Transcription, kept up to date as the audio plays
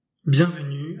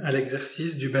Bienvenue à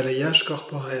l'exercice du balayage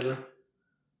corporel.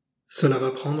 Cela va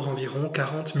prendre environ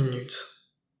 40 minutes.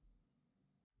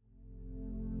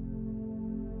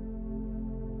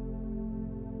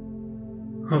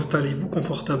 Installez-vous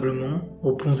confortablement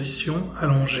aux positions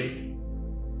allongées.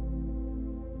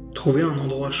 Trouvez un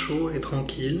endroit chaud et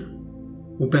tranquille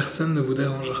où personne ne vous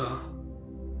dérangera.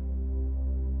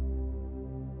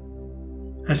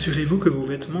 Assurez-vous que vos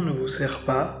vêtements ne vous serrent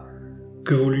pas,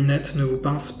 que vos lunettes ne vous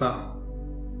pincent pas.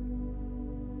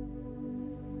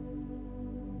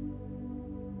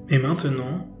 Et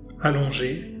maintenant,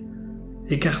 allongez,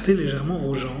 écartez légèrement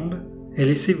vos jambes et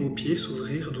laissez vos pieds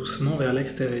s'ouvrir doucement vers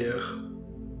l'extérieur.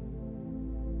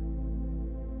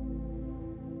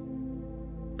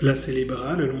 Placez les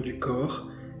bras le long du corps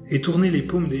et tournez les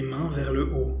paumes des mains vers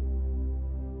le haut.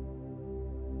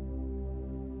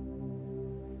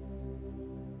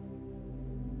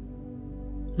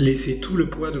 Laissez tout le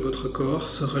poids de votre corps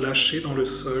se relâcher dans le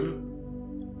sol,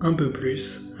 un peu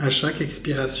plus à chaque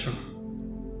expiration.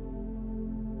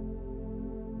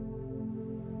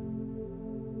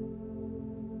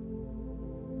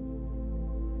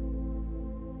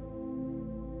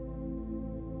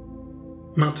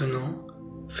 Maintenant,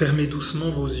 fermez doucement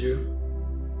vos yeux.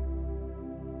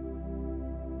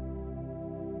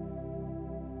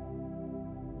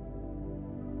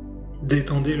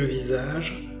 Détendez le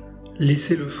visage.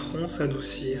 Laissez le front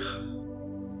s'adoucir.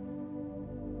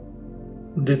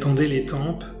 Détendez les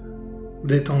tempes,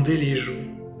 détendez les joues.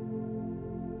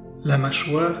 La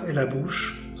mâchoire et la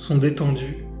bouche sont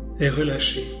détendues et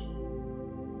relâchées.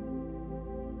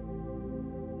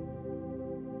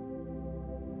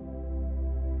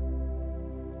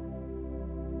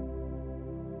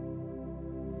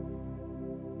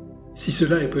 Si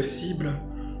cela est possible,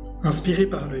 inspirez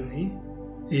par le nez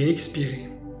et expirez.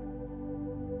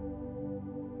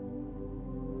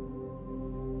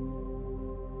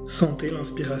 Sentez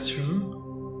l'inspiration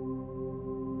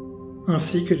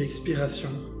ainsi que l'expiration.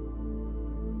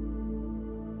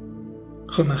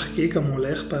 Remarquez comment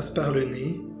l'air passe par le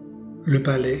nez, le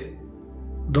palais,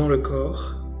 dans le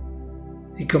corps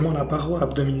et comment la paroi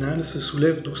abdominale se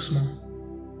soulève doucement.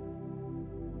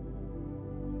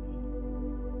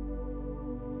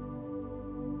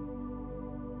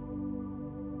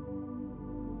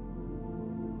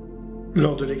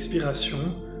 Lors de l'expiration,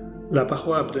 la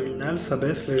paroi abdominale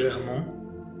s'abaisse légèrement,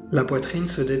 la poitrine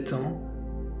se détend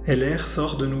et l'air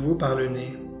sort de nouveau par le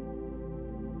nez.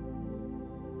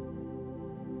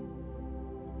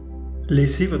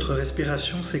 Laissez votre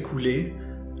respiration s'écouler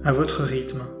à votre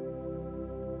rythme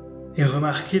et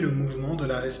remarquez le mouvement de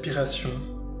la respiration.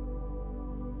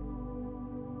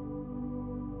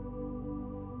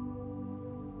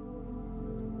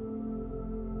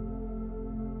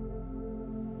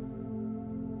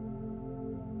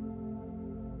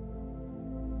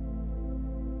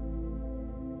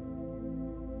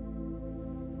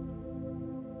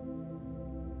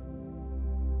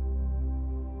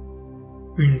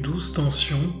 Une douce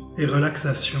tension et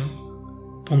relaxation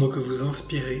pendant que vous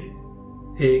inspirez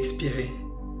et expirez.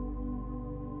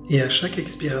 Et à chaque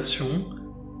expiration,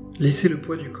 laissez le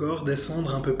poids du corps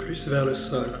descendre un peu plus vers le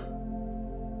sol.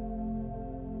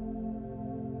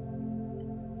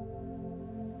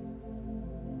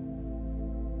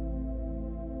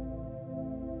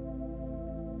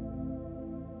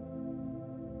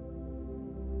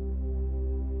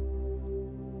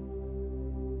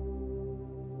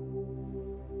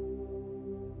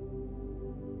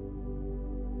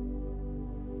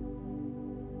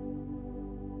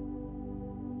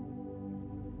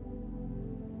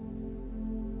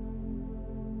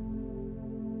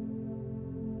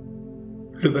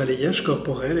 Le balayage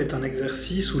corporel est un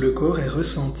exercice où le corps est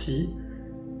ressenti,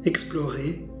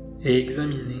 exploré et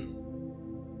examiné.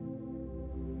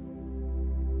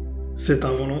 C'est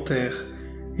involontaire,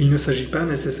 il ne s'agit pas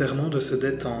nécessairement de se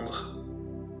détendre.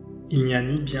 Il n'y a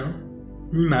ni bien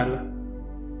ni mal.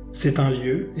 C'est un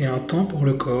lieu et un temps pour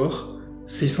le corps,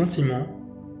 ses sentiments,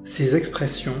 ses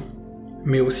expressions,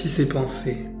 mais aussi ses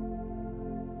pensées.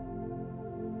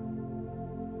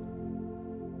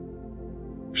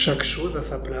 Chaque chose a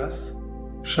sa place,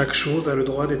 chaque chose a le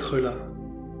droit d'être là.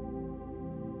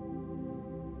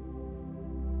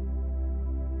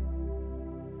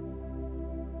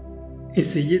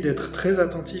 Essayez d'être très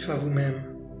attentif à vous-même,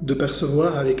 de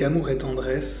percevoir avec amour et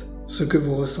tendresse ce que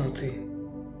vous ressentez.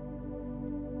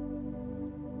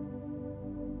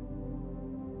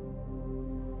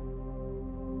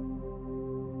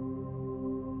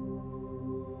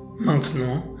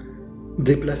 Maintenant,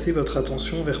 déplacez votre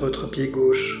attention vers votre pied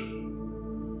gauche.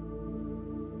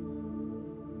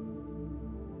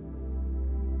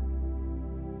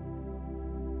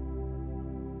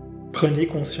 Prenez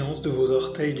conscience de vos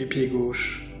orteils du pied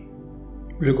gauche,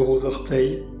 le gros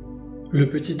orteil, le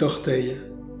petit orteil,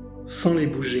 sans les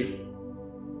bouger.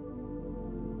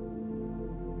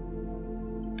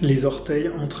 Les orteils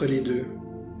entre les deux.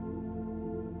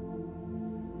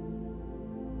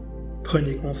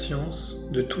 Prenez conscience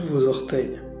de tous vos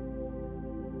orteils.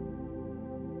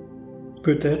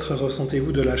 Peut-être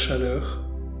ressentez-vous de la chaleur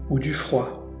ou du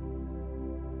froid.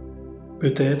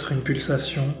 Peut-être une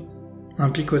pulsation, un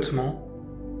picotement,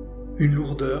 une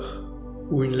lourdeur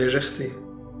ou une légèreté.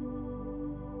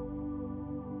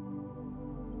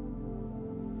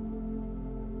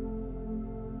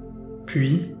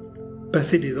 Puis,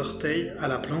 passez des orteils à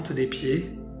la plante des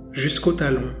pieds jusqu'au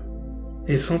talon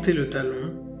et sentez le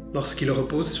talon lorsqu'il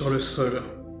repose sur le sol.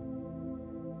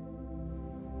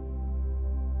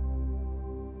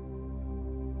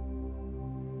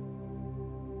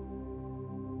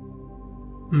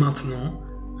 Maintenant,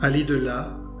 allez de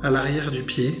là à l'arrière du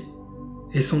pied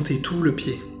et sentez tout le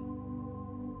pied.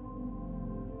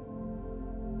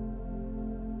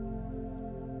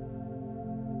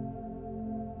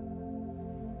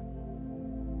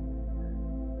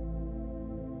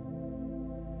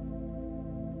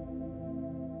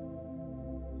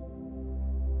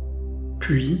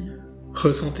 Puis,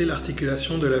 ressentez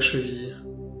l'articulation de la cheville.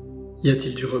 Y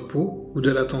a-t-il du repos ou de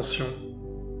la tension ?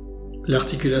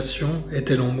 L'articulation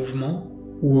est-elle en mouvement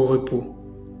ou au repos ?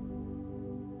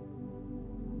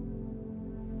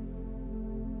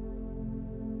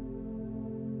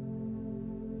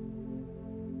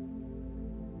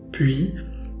 Puis,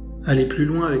 allez plus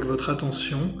loin avec votre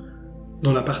attention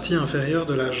dans la partie inférieure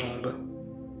de la jambe.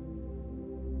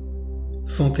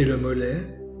 Sentez le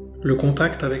mollet, le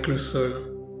contact avec le sol.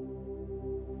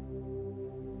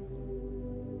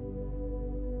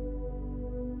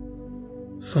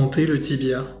 Sentez le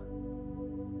tibia.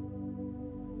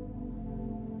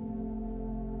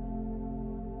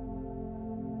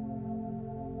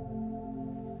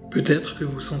 Peut-être que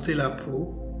vous sentez la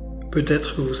peau,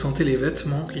 peut-être que vous sentez les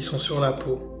vêtements qui sont sur la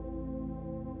peau.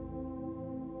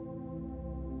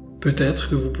 Peut-être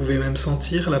que vous pouvez même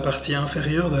sentir la partie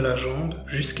inférieure de la jambe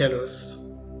jusqu'à l'os.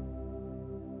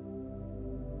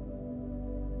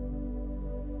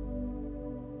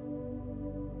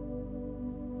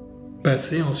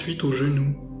 Passez ensuite au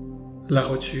genou, la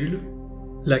rotule,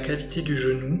 la cavité du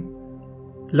genou,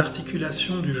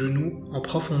 l'articulation du genou en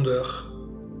profondeur.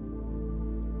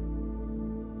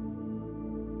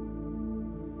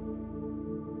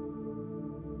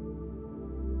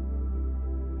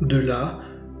 De là,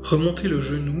 remontez le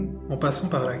genou en passant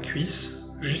par la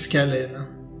cuisse jusqu'à l'aine.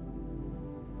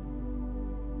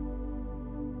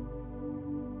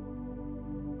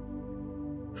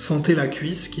 Sentez la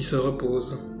cuisse qui se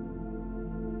repose.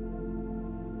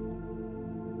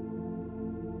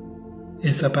 Et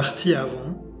sa partie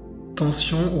avant,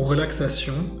 tension ou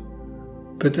relaxation,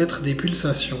 peut-être des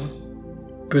pulsations,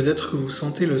 peut-être que vous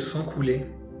sentez le sang couler.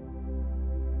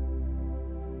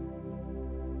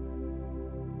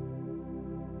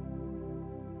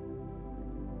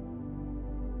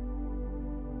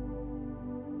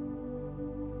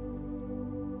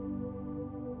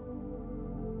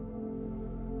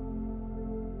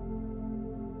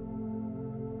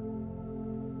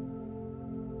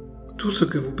 Tout ce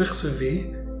que vous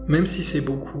percevez, même si c'est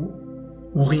beaucoup,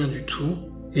 ou rien du tout,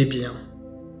 est bien.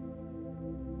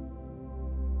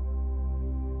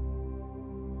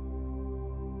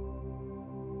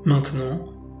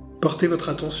 Maintenant, portez votre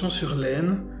attention sur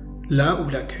l'aine, là où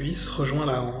la cuisse rejoint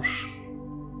la hanche.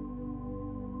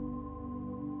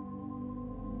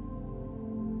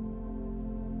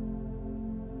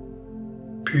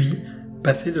 Puis,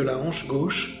 passez de la hanche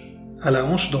gauche à la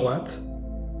hanche droite.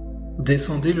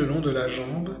 Descendez le long de la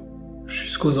jambe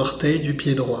jusqu'aux orteils du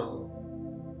pied droit.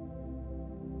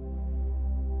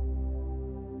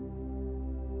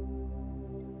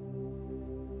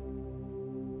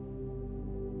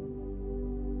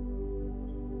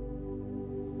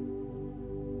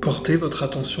 Portez votre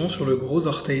attention sur le gros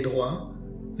orteil droit,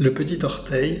 le petit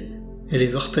orteil et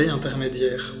les orteils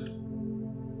intermédiaires.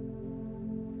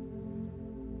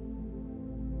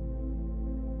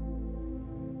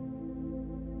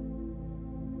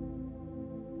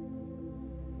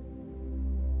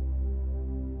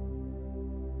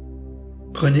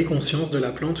 Prenez conscience de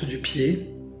la plante du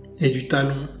pied et du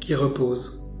talon qui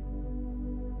repose.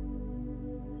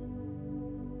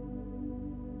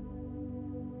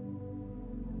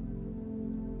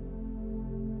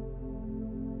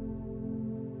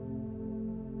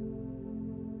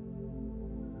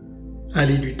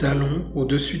 Allez du talon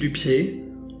au-dessus du pied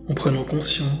en prenant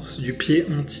conscience du pied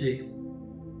entier.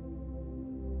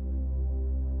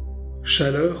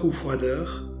 chaleur ou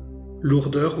froideur,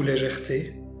 lourdeur ou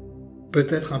légèreté,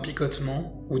 peut-être un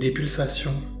picotement ou des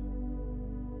pulsations.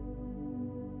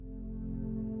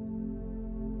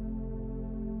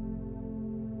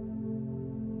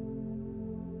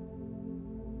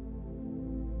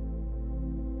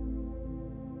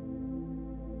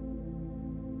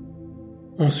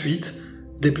 Ensuite,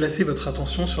 déplacez votre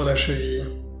attention sur la cheville.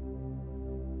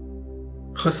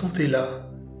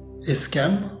 Ressentez-la. Est-ce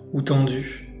calme ou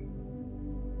tendu?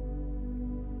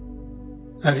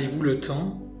 Avez-vous le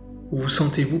temps ou vous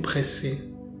sentez-vous pressé?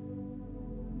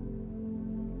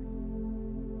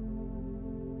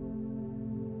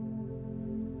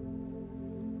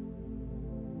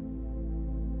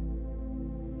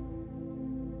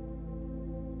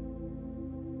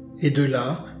 Et de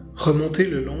là, remontez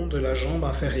le long de la jambe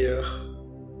inférieure.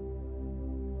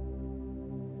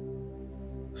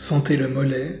 Sentez le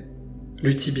mollet,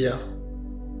 le tibia.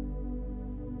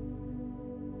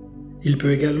 Il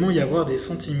peut également y avoir des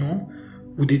sentiments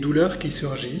ou des douleurs qui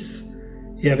surgissent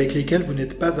et avec lesquelles vous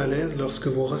n'êtes pas à l'aise lorsque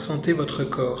vous ressentez votre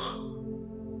corps.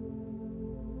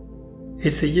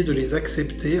 Essayez de les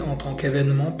accepter en tant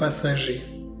qu'événement passager.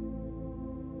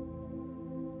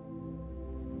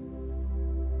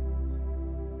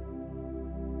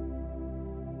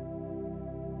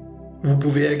 Vous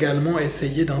pouvez également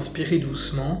essayer d'inspirer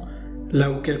doucement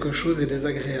là où quelque chose est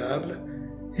désagréable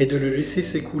et de le laisser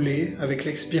s'écouler avec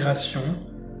l'expiration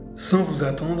sans vous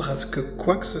attendre à ce que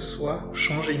quoi que ce soit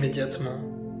change immédiatement.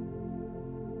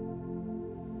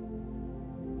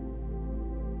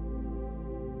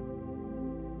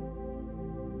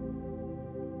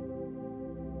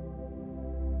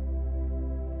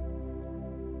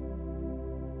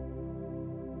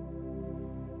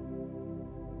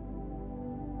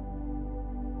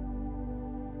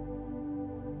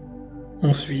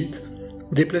 Ensuite,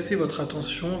 déplacez votre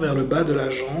attention vers le bas de la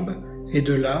jambe et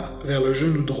de là vers le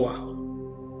genou droit.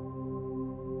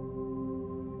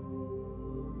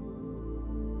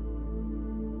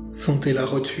 Sentez la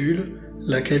rotule,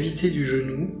 la cavité du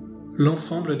genou,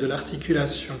 l'ensemble de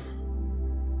l'articulation.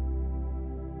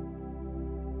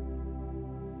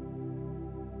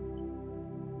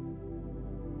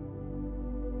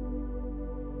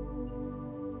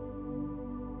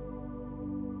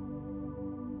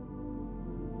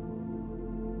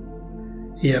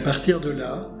 Et à partir de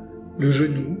là, le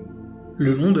genou,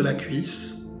 le long de la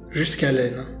cuisse, jusqu'à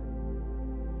l'aine.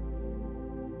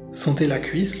 Sentez la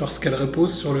cuisse lorsqu'elle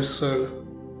repose sur le sol.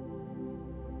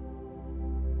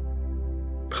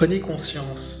 Prenez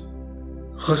conscience,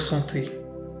 ressentez.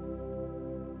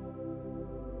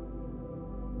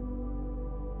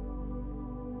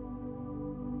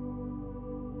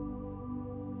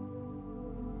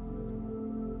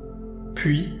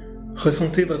 Puis,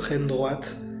 ressentez votre aine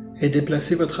droite et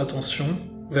déplacez votre attention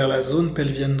vers la zone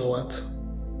pelvienne droite.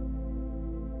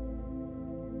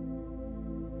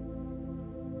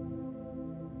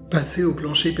 Passez au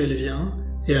plancher pelvien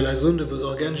et à la zone de vos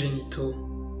organes génitaux.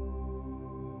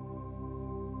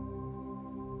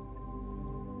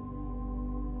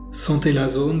 Sentez la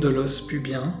zone de l'os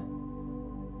pubien.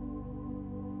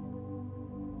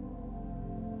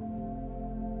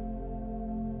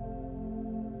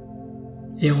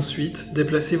 Et ensuite,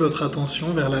 déplacez votre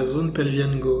attention vers la zone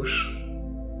pelvienne gauche.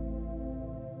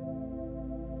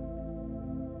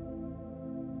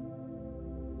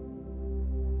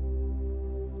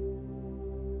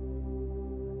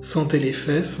 Sentez les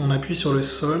fesses en appui sur le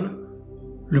sol,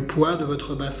 le poids de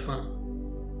votre bassin.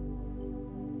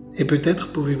 Et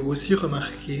peut-être pouvez-vous aussi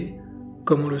remarquer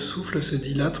comment le souffle se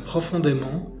dilate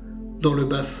profondément dans le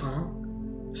bassin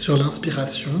sur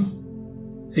l'inspiration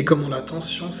et comment la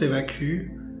tension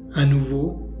s'évacue à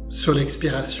nouveau sur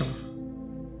l'expiration.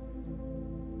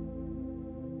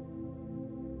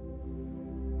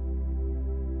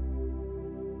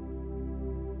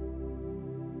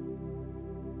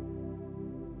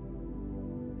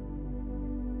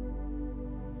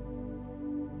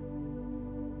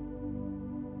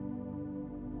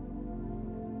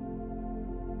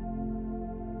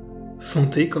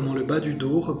 Sentez comment le bas du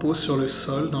dos repose sur le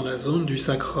sol dans la zone du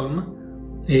sacrum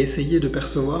et essayez de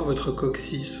percevoir votre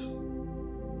coccyx.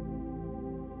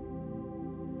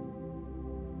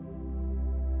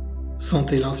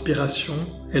 Sentez l'inspiration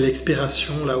et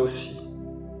l'expiration là aussi.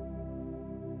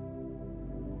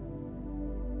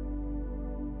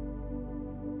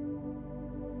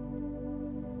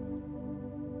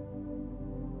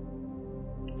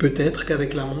 Peut-être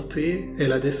qu'avec la montée et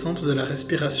la descente de la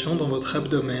respiration dans votre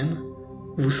abdomen,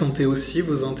 vous sentez aussi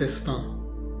vos intestins.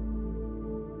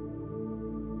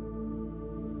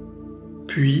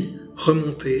 Puis,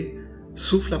 remontez,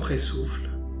 souffle après souffle,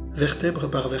 vertèbre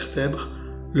par vertèbre,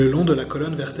 le long de la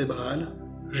colonne vertébrale,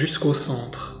 jusqu'au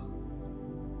centre.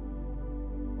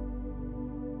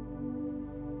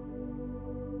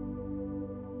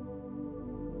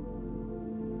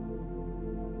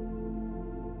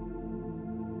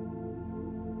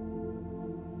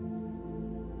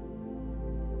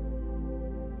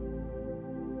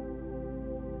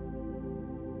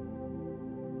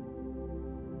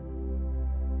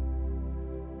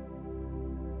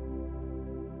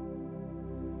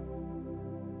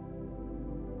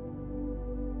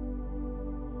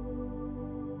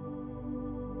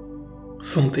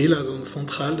 Sentez la zone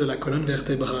centrale de la colonne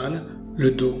vertébrale,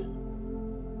 le dos.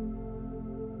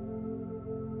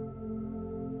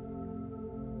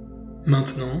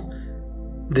 Maintenant,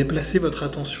 déplacez votre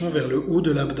attention vers le haut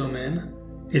de l'abdomen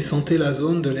et sentez la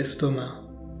zone de l'estomac.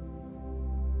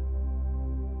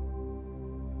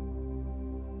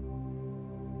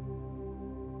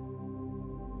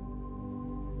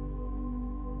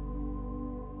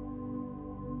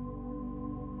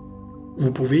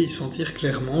 Vous pouvez y sentir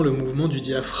clairement le mouvement du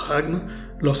diaphragme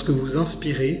lorsque vous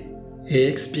inspirez et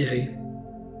expirez.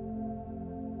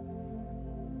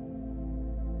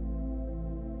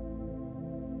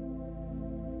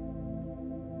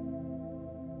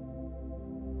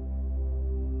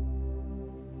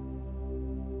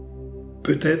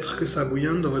 Peut-être que ça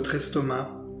bouillonne dans votre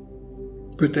estomac.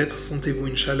 Peut-être sentez-vous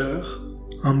une chaleur,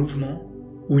 un mouvement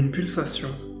ou une pulsation.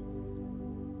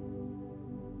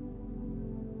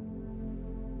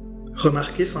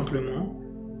 Remarquez simplement,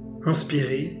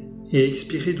 inspirez et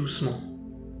expirez doucement.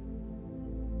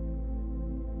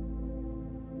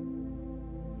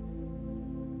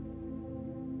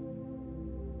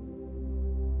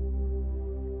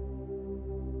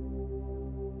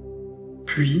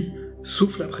 Puis,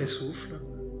 souffle après souffle,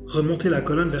 remontez la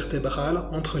colonne vertébrale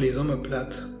entre les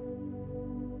omoplates.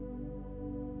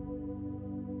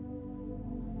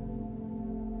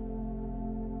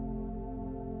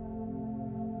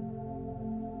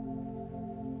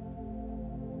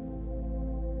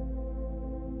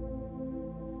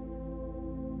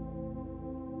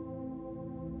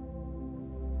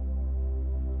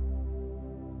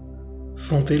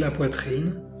 Sentez la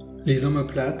poitrine, les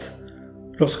omoplates,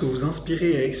 lorsque vous inspirez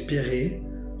et expirez,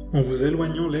 en vous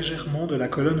éloignant légèrement de la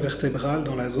colonne vertébrale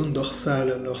dans la zone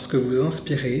dorsale lorsque vous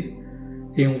inspirez,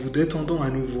 et en vous détendant à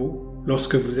nouveau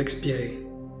lorsque vous expirez.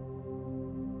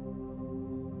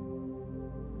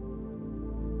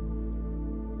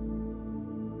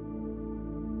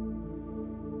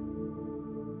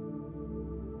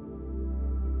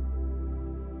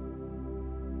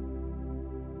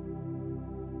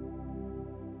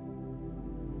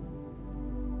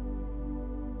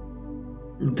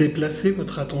 Déplacez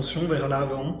votre attention vers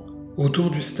l'avant,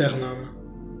 autour du sternum.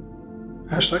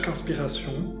 À chaque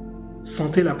inspiration,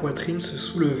 sentez la poitrine se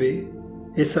soulever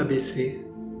et s'abaisser,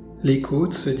 les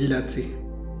côtes se dilater.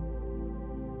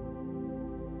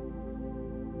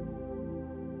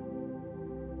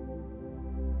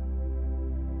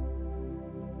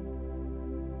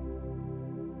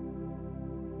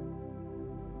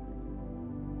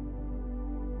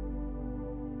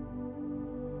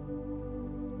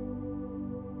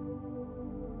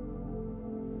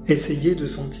 Essayez de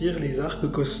sentir les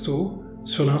arcs costaux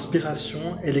sur l'inspiration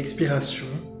et l'expiration,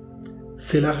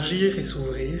 s'élargir et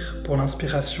s'ouvrir pour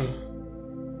l'inspiration,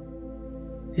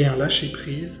 et un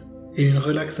lâcher-prise et une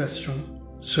relaxation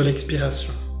sur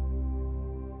l'expiration.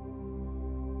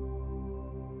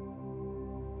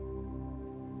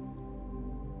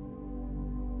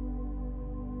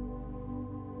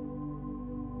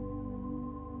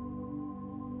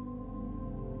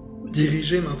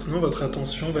 Dirigez maintenant votre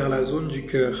attention vers la zone du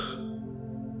cœur.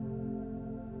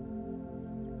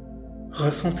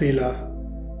 Ressentez-la,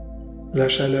 la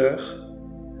chaleur,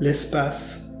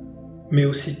 l'espace, mais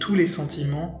aussi tous les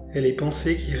sentiments et les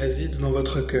pensées qui résident dans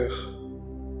votre cœur.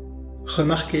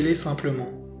 Remarquez-les simplement.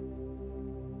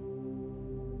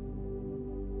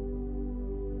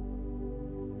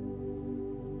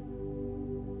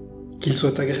 Qu'ils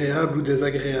soient agréables ou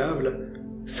désagréables,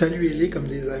 saluez-les comme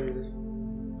des amis.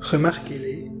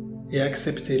 Remarquez-les et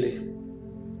acceptez-les.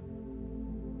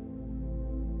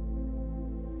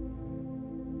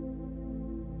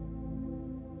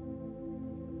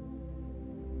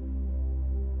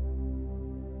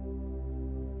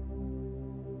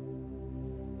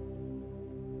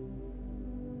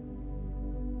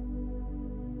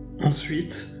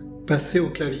 Ensuite, passez aux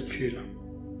clavicules.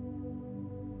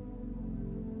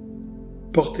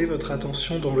 Portez votre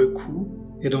attention dans le cou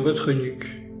et dans votre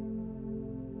nuque.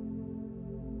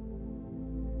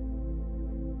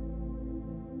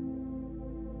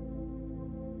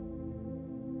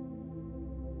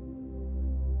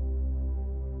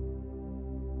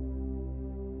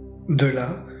 De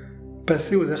là,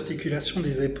 passez aux articulations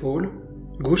des épaules,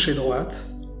 gauche et droite,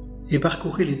 et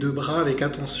parcourez les deux bras avec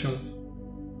attention,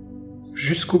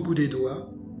 jusqu'au bout des doigts,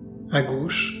 à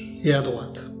gauche et à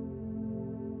droite.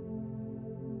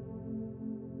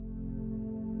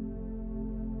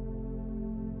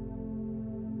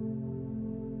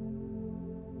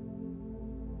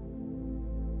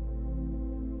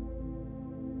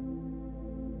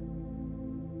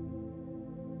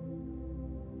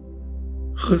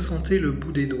 Ressentez le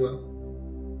bout des doigts.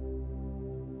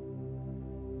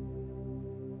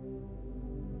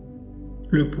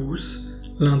 Le pouce,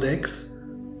 l'index,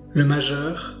 le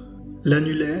majeur,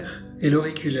 l'annulaire et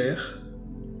l'auriculaire,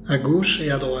 à gauche et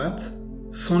à droite,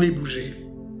 sans les bouger.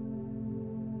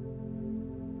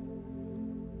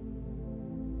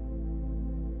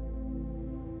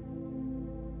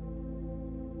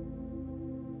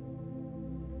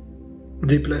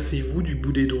 Déplacez-vous du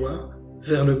bout des doigts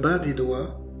vers le bas des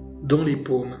doigts, dans les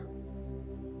paumes.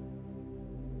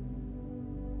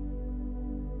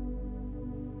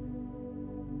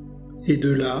 Et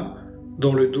de là,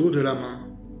 dans le dos de la main.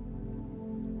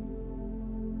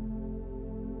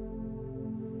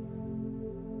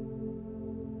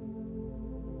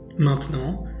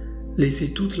 Maintenant,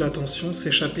 laissez toute la tension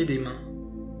s'échapper des mains.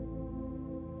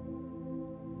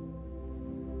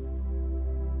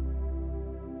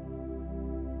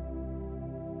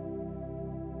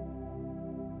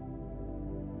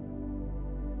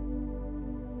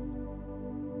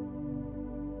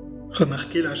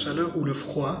 Remarquez la chaleur ou le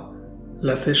froid,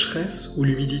 la sécheresse ou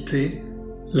l'humidité,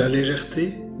 la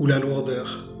légèreté ou la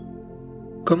lourdeur.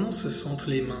 Comment se sentent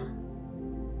les mains ?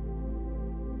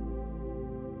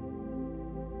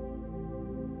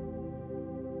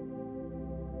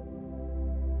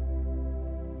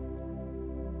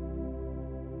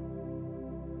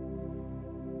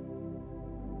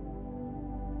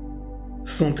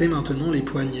 Sentez maintenant les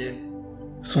poignets.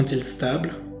 Sont-ils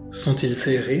stables ? Sont-ils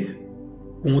serrés ?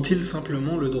 Ou ont-ils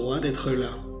simplement le droit d'être là ?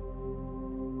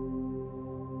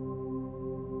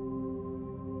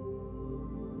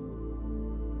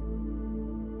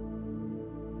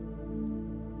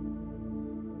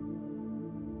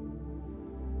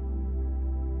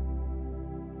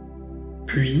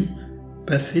 Puis,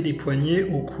 passez des poignets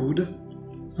aux coudes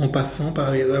en passant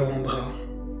par les avant-bras.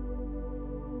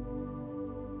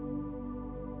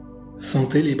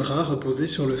 Sentez les bras reposer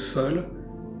sur le sol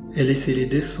et laissez-les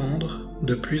descendre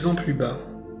de plus en plus bas.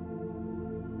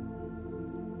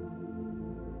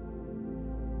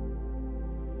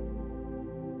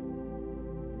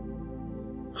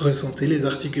 Ressentez les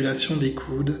articulations des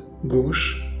coudes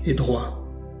gauche et droit.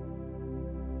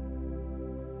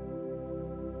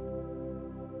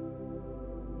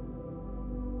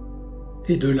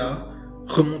 Et de là,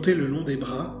 remontez le long des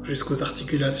bras jusqu'aux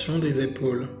articulations des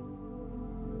épaules.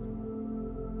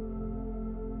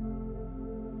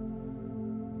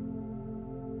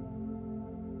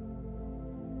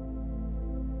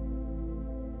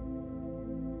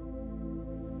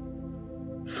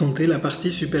 Sentez la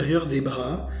partie supérieure des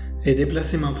bras et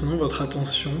déplacez maintenant votre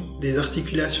attention des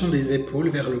articulations des épaules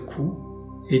vers le cou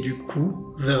et du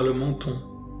cou vers le menton.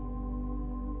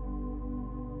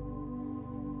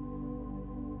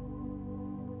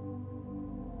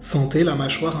 Sentez la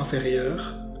mâchoire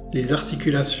inférieure, les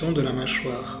articulations de la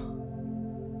mâchoire.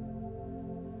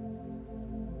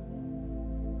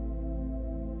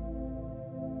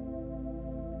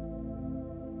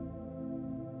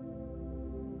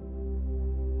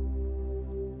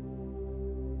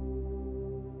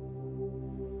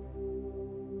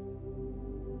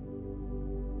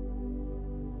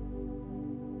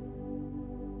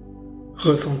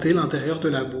 Ressentez l'intérieur de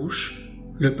la bouche,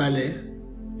 le palais,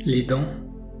 les dents.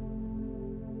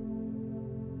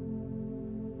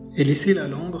 Et laissez la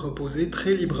langue reposer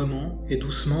très librement et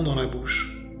doucement dans la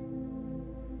bouche.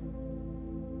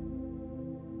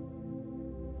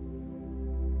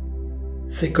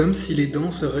 C'est comme si les dents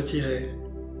se retiraient,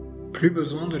 plus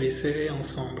besoin de les serrer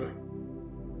ensemble.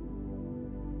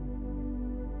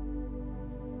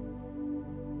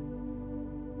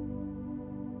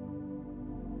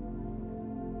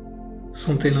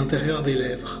 Sentez l'intérieur des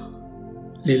lèvres.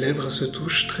 Les lèvres se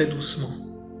touchent très doucement.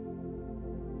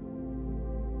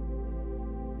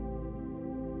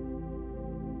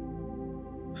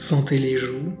 Sentez les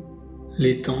joues,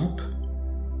 les tempes.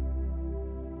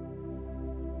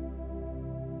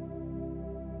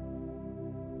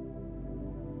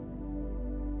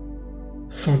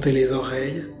 Sentez les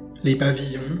oreilles, les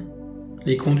pavillons,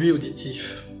 les conduits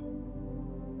auditifs.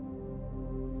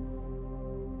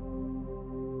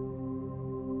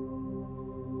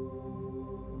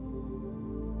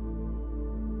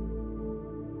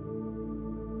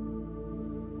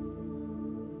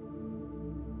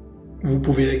 Vous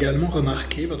pouvez également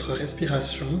remarquer votre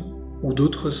respiration ou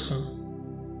d'autres sons.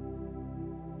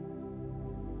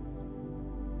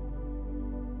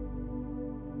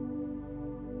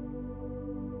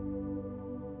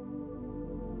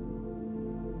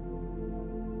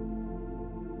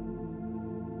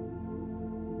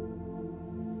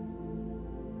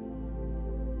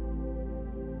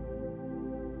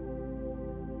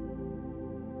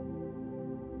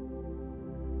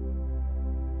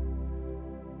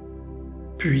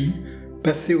 Puis,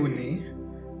 passez au nez,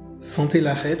 sentez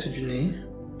l'arête du nez,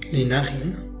 les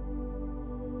narines,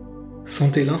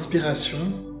 sentez l'inspiration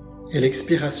et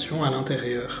l'expiration à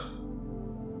l'intérieur.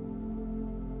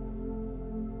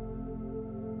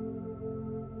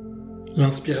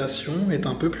 L'inspiration est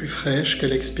un peu plus fraîche que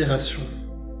l'expiration.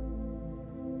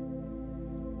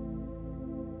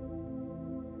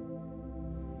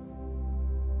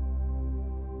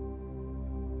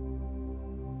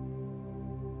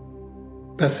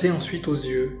 Passez ensuite aux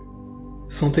yeux.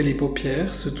 Sentez les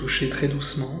paupières se toucher très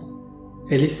doucement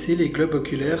et laissez les globes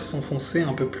oculaires s'enfoncer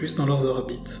un peu plus dans leurs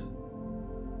orbites.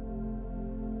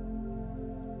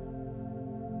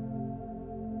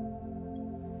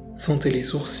 Sentez les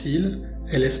sourcils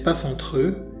et l'espace entre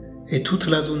eux et toute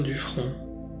la zone du front.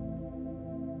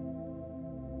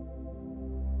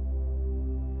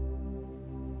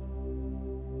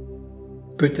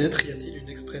 Peut-être y a-t-il une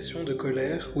expression de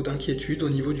colère ou d'inquiétude au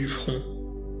niveau du front.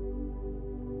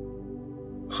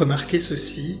 Remarquez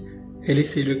ceci et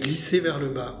laissez-le glisser vers le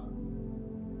bas.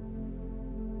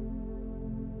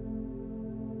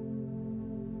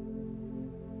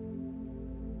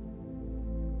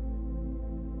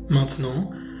 Maintenant,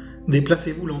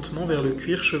 déplacez-vous lentement vers le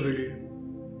cuir chevelu.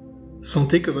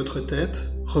 Sentez que votre tête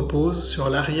repose sur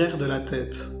l'arrière de la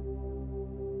tête.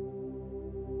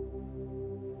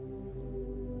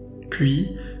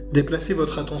 Puis, déplacez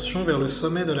votre attention vers le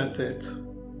sommet de la tête.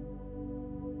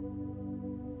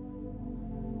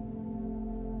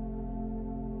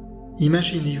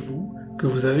 Imaginez-vous que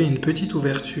vous avez une petite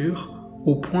ouverture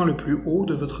au point le plus haut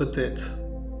de votre tête.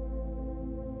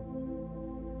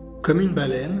 Comme une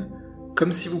baleine,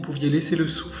 comme si vous pouviez laisser le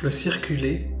souffle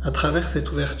circuler à travers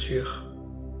cette ouverture.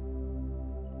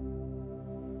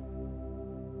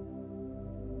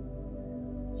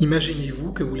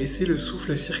 Imaginez-vous que vous laissez le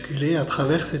souffle circuler à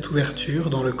travers cette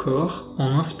ouverture dans le corps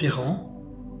en inspirant,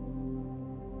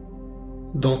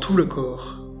 dans tout le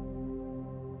corps,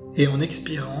 et en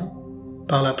expirant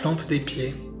par la plante des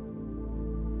pieds.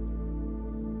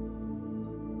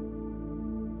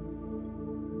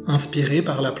 Inspirez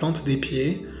par la plante des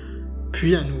pieds,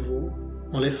 puis à nouveau,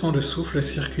 en laissant le souffle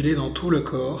circuler dans tout le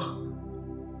corps,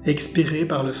 expirez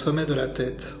par le sommet de la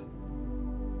tête.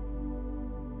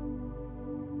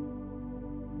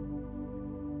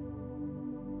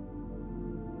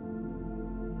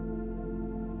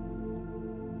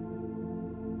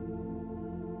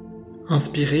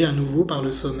 Inspirez à nouveau par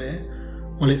le sommet,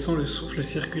 en laissant le souffle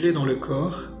circuler dans le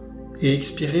corps, et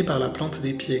expirez par la plante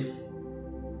des pieds.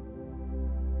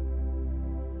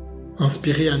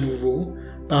 Inspirez à nouveau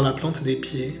par la plante des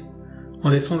pieds, en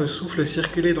laissant le souffle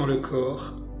circuler dans le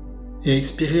corps, et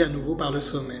expirez à nouveau par le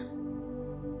sommet.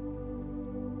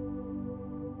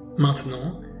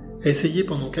 Maintenant, essayez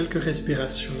pendant quelques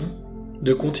respirations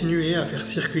de continuer à faire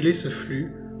circuler ce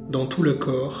flux dans tout le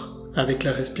corps avec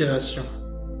la respiration.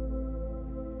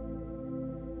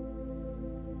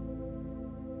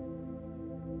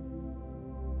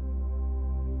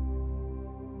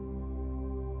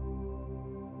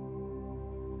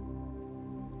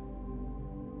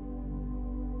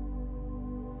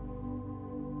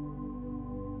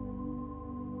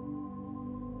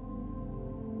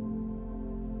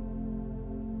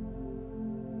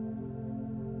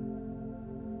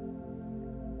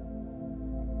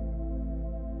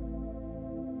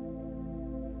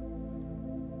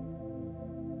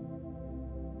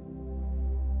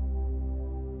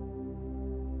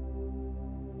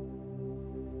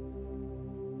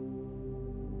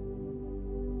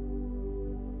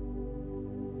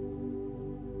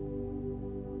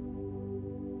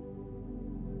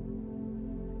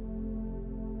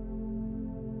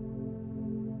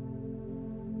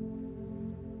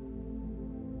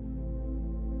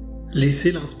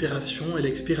 Laissez l'inspiration et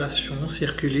l'expiration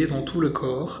circuler dans tout le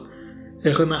corps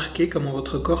et remarquez comment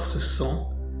votre corps se sent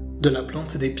de la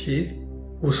plante des pieds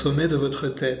au sommet de votre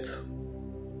tête.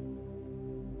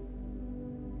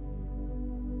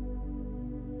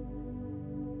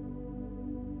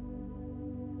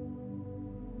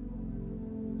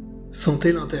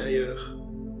 Sentez l'intérieur.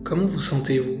 Comment vous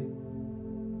sentez-vous ?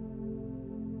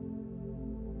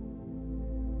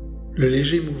 Le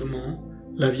léger mouvement,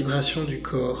 la vibration du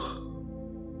corps.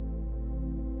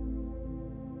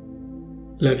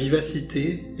 La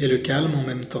vivacité et le calme en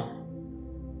même temps.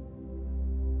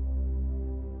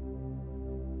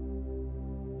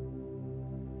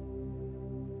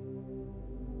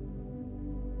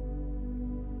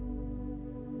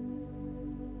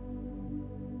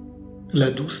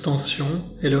 La douce tension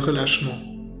et le relâchement.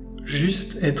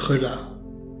 Juste être là.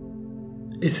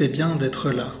 Et c'est bien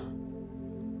d'être là.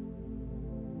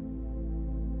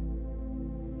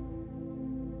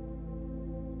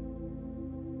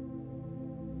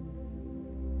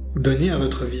 Donnez à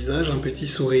votre visage un petit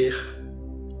sourire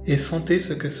et sentez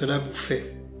ce que cela vous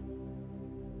fait.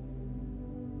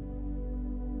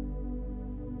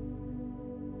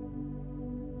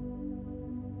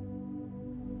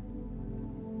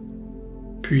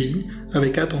 Puis,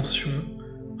 avec attention,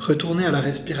 retournez à la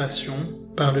respiration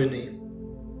par le nez.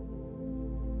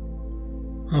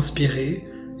 Inspirez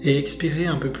et expirez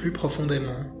un peu plus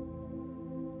profondément.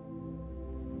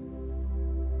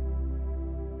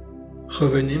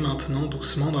 Revenez maintenant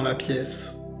doucement dans la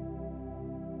pièce.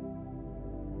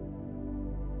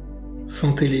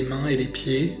 Sentez les mains et les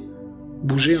pieds,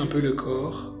 bougez un peu le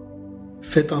corps,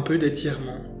 faites un peu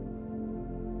d'étirement.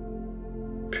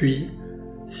 Puis,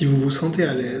 si vous vous sentez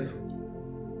à l'aise,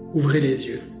 ouvrez les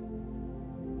yeux.